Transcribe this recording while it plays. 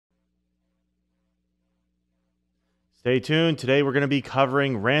Stay tuned. Today we're going to be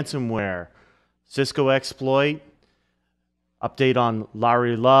covering ransomware, Cisco exploit, update on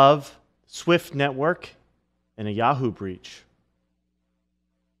Lauri Love, S.W.I.F.T network, and a Yahoo breach.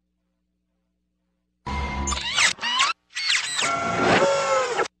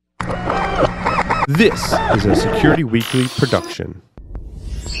 This is a Security Weekly production.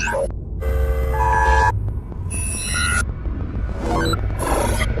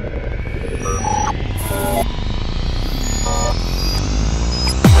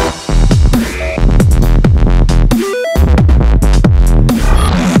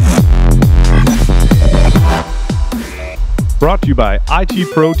 Brought to you by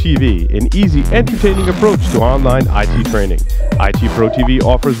IT Pro TV, an easy, entertaining approach to online IT training. IT Pro TV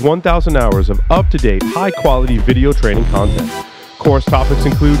offers 1,000 hours of up-to-date, high-quality video training content. Course topics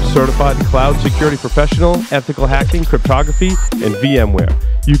include Certified Cloud Security Professional, Ethical Hacking, Cryptography, and VMware.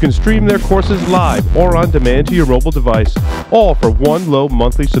 You can stream their courses live or on demand to your mobile device, all for one low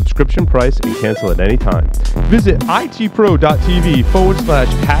monthly subscription price and cancel at any time. Visit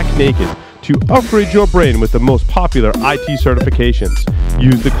itpro.tv/hacknaked to upgrade your brain with the most popular IT certifications.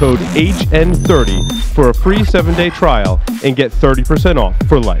 Use the code HN30 for a free 7-day trial and get 30% off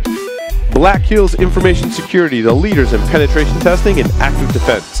for life. Black Hills Information Security, the leaders in penetration testing and active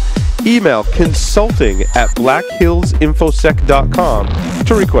defense. Email consulting@blackhillsinfosec.com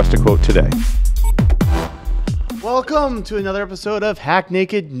to request a quote today. Welcome to another episode of Hack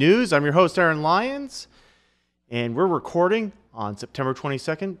Naked News. I'm your host, Aaron Lyons, and we're recording on September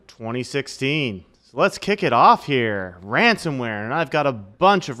 22nd, 2016. So let's kick it off here. Ransomware, and I've got a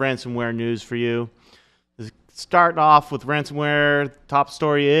bunch of ransomware news for you. To start off with ransomware, top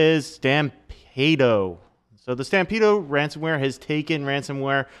story is Stampedo. So the Stampedo ransomware has taken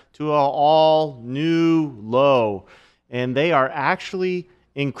ransomware to an all-new low, and they are actually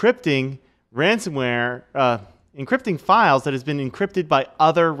encrypting ransomware, encrypting files that has been encrypted by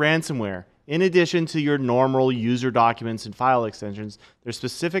other ransomware. In addition to your normal user documents and file extensions, they're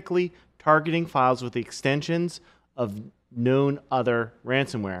specifically targeting files with the extensions of known other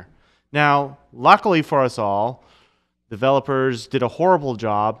ransomware. Now, luckily for us all, developers did a horrible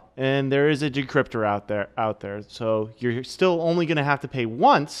job, and there is a decryptor out there. So you're still only going to have to pay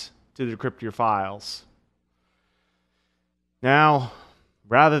once to decrypt your files. Now,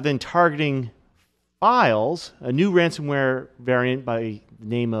 rather than targeting files, a new ransomware variant by the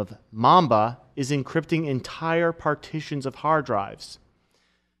name of Mamba is encrypting entire partitions of hard drives.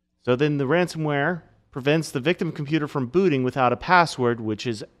 So then the ransomware prevents the victim computer from booting without a password, which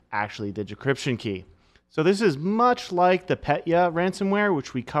is actually the decryption key. So this is much like the Petya ransomware,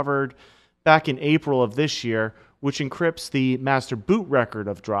 which we covered back in April of this year, which encrypts the master boot record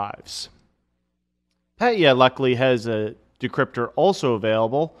of drives. Petya luckily has a decryptor also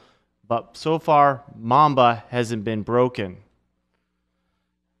available, but so far, Mamba hasn't been broken.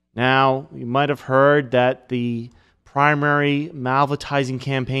 Now, you might have heard that the primary malvertising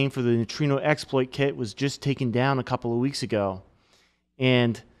campaign for the Neutrino exploit kit was just taken down a couple of weeks ago.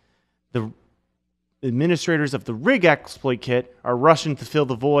 And the administrators of the RIG exploit kit are rushing to fill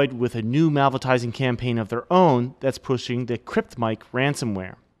the void with a new malvertising campaign of their own that's pushing the CryptMike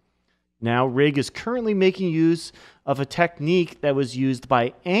ransomware. Now, RIG is currently making use of a technique that was used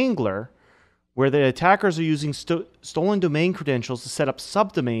by Angler, where the attackers are using stolen domain credentials to set up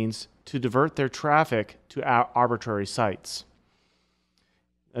subdomains to divert their traffic to arbitrary sites.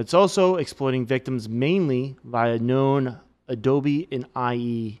 It's also exploiting victims mainly via known Adobe and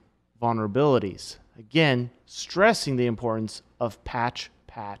IE vulnerabilities. Again, stressing the importance of patch,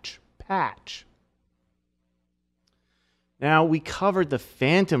 patch, patch. Now, we covered the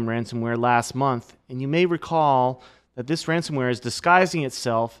Phantom ransomware last month, and you may recall that this ransomware is disguising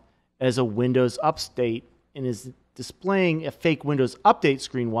itself as a Windows update and is displaying a fake Windows update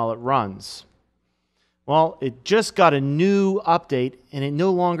screen while it runs. Well, it just got a new update, and it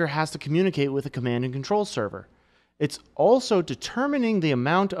no longer has to communicate with a command and control server. It's also determining the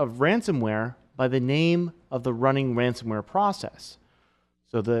amount of ransomware by the name of the running ransomware process.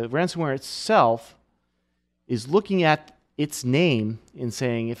 So the ransomware itself is looking at its name and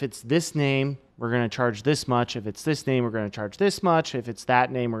saying, if it's this name, we're going to charge this much. If it's this name, we're going to charge this much. If it's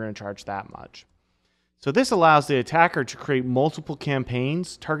that name, we're going to charge that much. So this allows the attacker to create multiple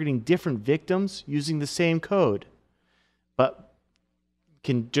campaigns targeting different victims using the same code, but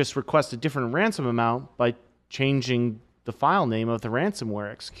can just request a different ransom amount by changing the file name of the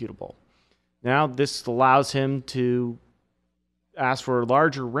ransomware executable. Now, this allows him to ask for a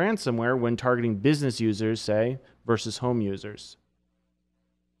larger ransomware when targeting business users, say, versus home users.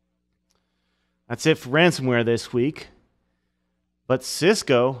 That's it for ransomware this week. But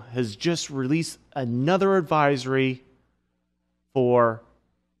Cisco has just released another advisory for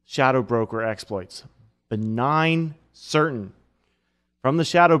shadow broker exploits. Benign certain from the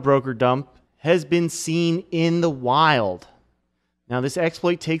shadow broker dump has been seen in the wild. Now, this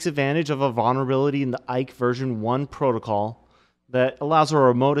exploit takes advantage of a vulnerability in the Ike version 1 protocol that allows a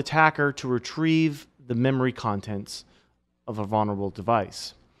remote attacker to retrieve the memory contents of a vulnerable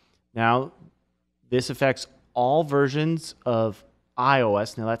device. Now, this affects all versions of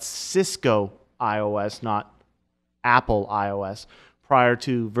iOS. Now, that's Cisco iOS, not Apple iOS, prior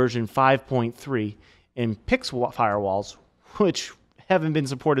to version 5.3, and PIX firewalls, which haven't been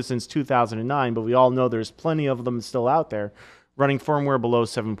supported since 2009, but we all know there's plenty of them still out there, running firmware below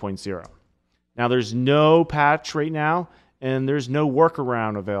 7.0. Now, there's no patch right now, and there's no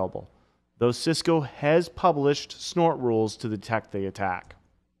workaround available, though Cisco has published snort rules to detect the attack.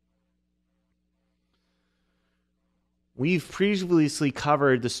 We've previously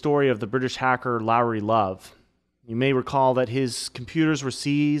covered the story of the British hacker Lauri Love. You may recall that his computers were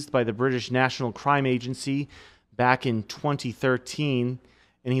seized by the British National Crime Agency back in 2013,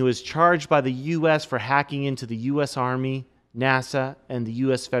 and he was charged by the U.S. for hacking into the U.S. Army, NASA, and the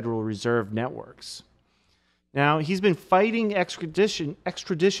U.S. Federal Reserve networks. Now, he's been fighting extradition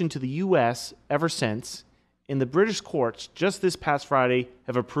to the U.S. ever since, and the British courts just this past Friday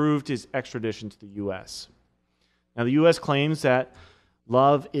have approved his extradition to the U.S. Now, the U.S. claims that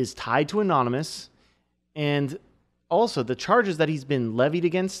Love is tied to Anonymous, and also the charges that have been levied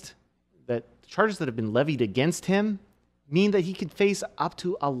against him mean that he could face up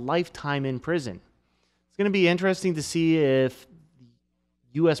to a lifetime in prison. It's going to be interesting to see if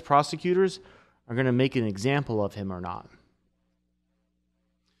U.S. prosecutors are going to make an example of him or not.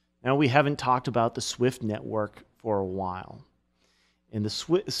 Now, we haven't talked about the S.W.I.F.T network for a while. And the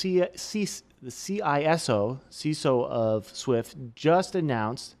CISO of S.W.I.F.T just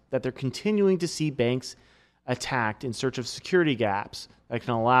announced that they're continuing to see banks attacked in search of security gaps that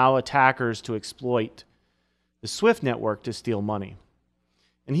can allow attackers to exploit the S.W.I.F.T network to steal money.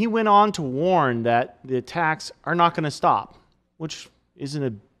 And he went on to warn that the attacks are not going to stop, which isn't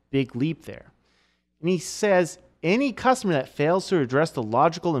a big leap there. And he says any customer that fails to address the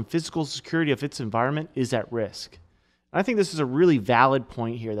logical and physical security of its environment is at risk. And I think this is a really valid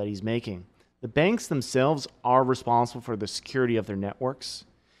point here that he's making. The banks themselves are responsible for the security of their networks.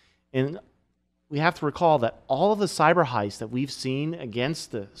 And we have to recall that all of the cyber heists that we've seen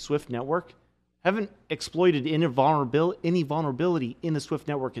against the S.W.I.F.T network haven't exploited any vulnerability in the S.W.I.F.T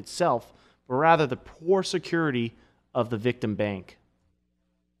network itself, but rather the poor security of the victim bank.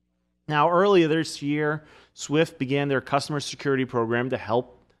 Now, earlier this year, S.W.I.F.T began their customer security program to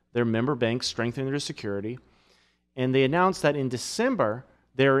help their member banks strengthen their security. And they announced that in December,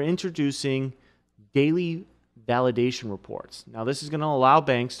 they're introducing daily validation reports. Now, this is going to allow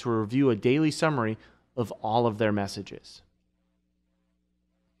banks to review a daily summary of all of their messages.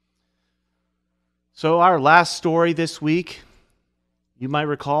 So our last story this week, you might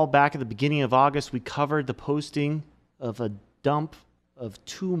recall back at the beginning of August, we covered the posting of a dump of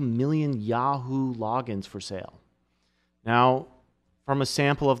 2 million Yahoo logins for sale. Now, from a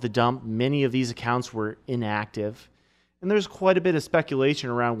sample of the dump, many of these accounts were inactive, and there's quite a bit of speculation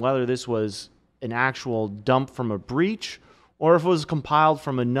around whether this was an actual dump from a breach or if it was compiled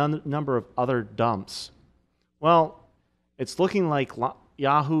from a number of other dumps. Well, it's looking like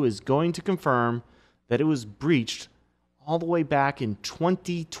Yahoo is going to confirm that it was breached all the way back in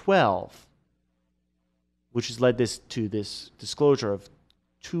 2012, which has led to this disclosure of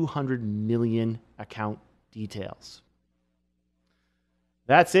 200 million account details.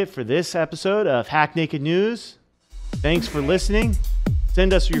 That's it for this episode of Hack Naked News. Thanks for listening.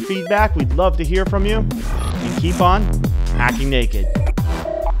 Send us your feedback. We'd love to hear from you. And keep on hacking naked.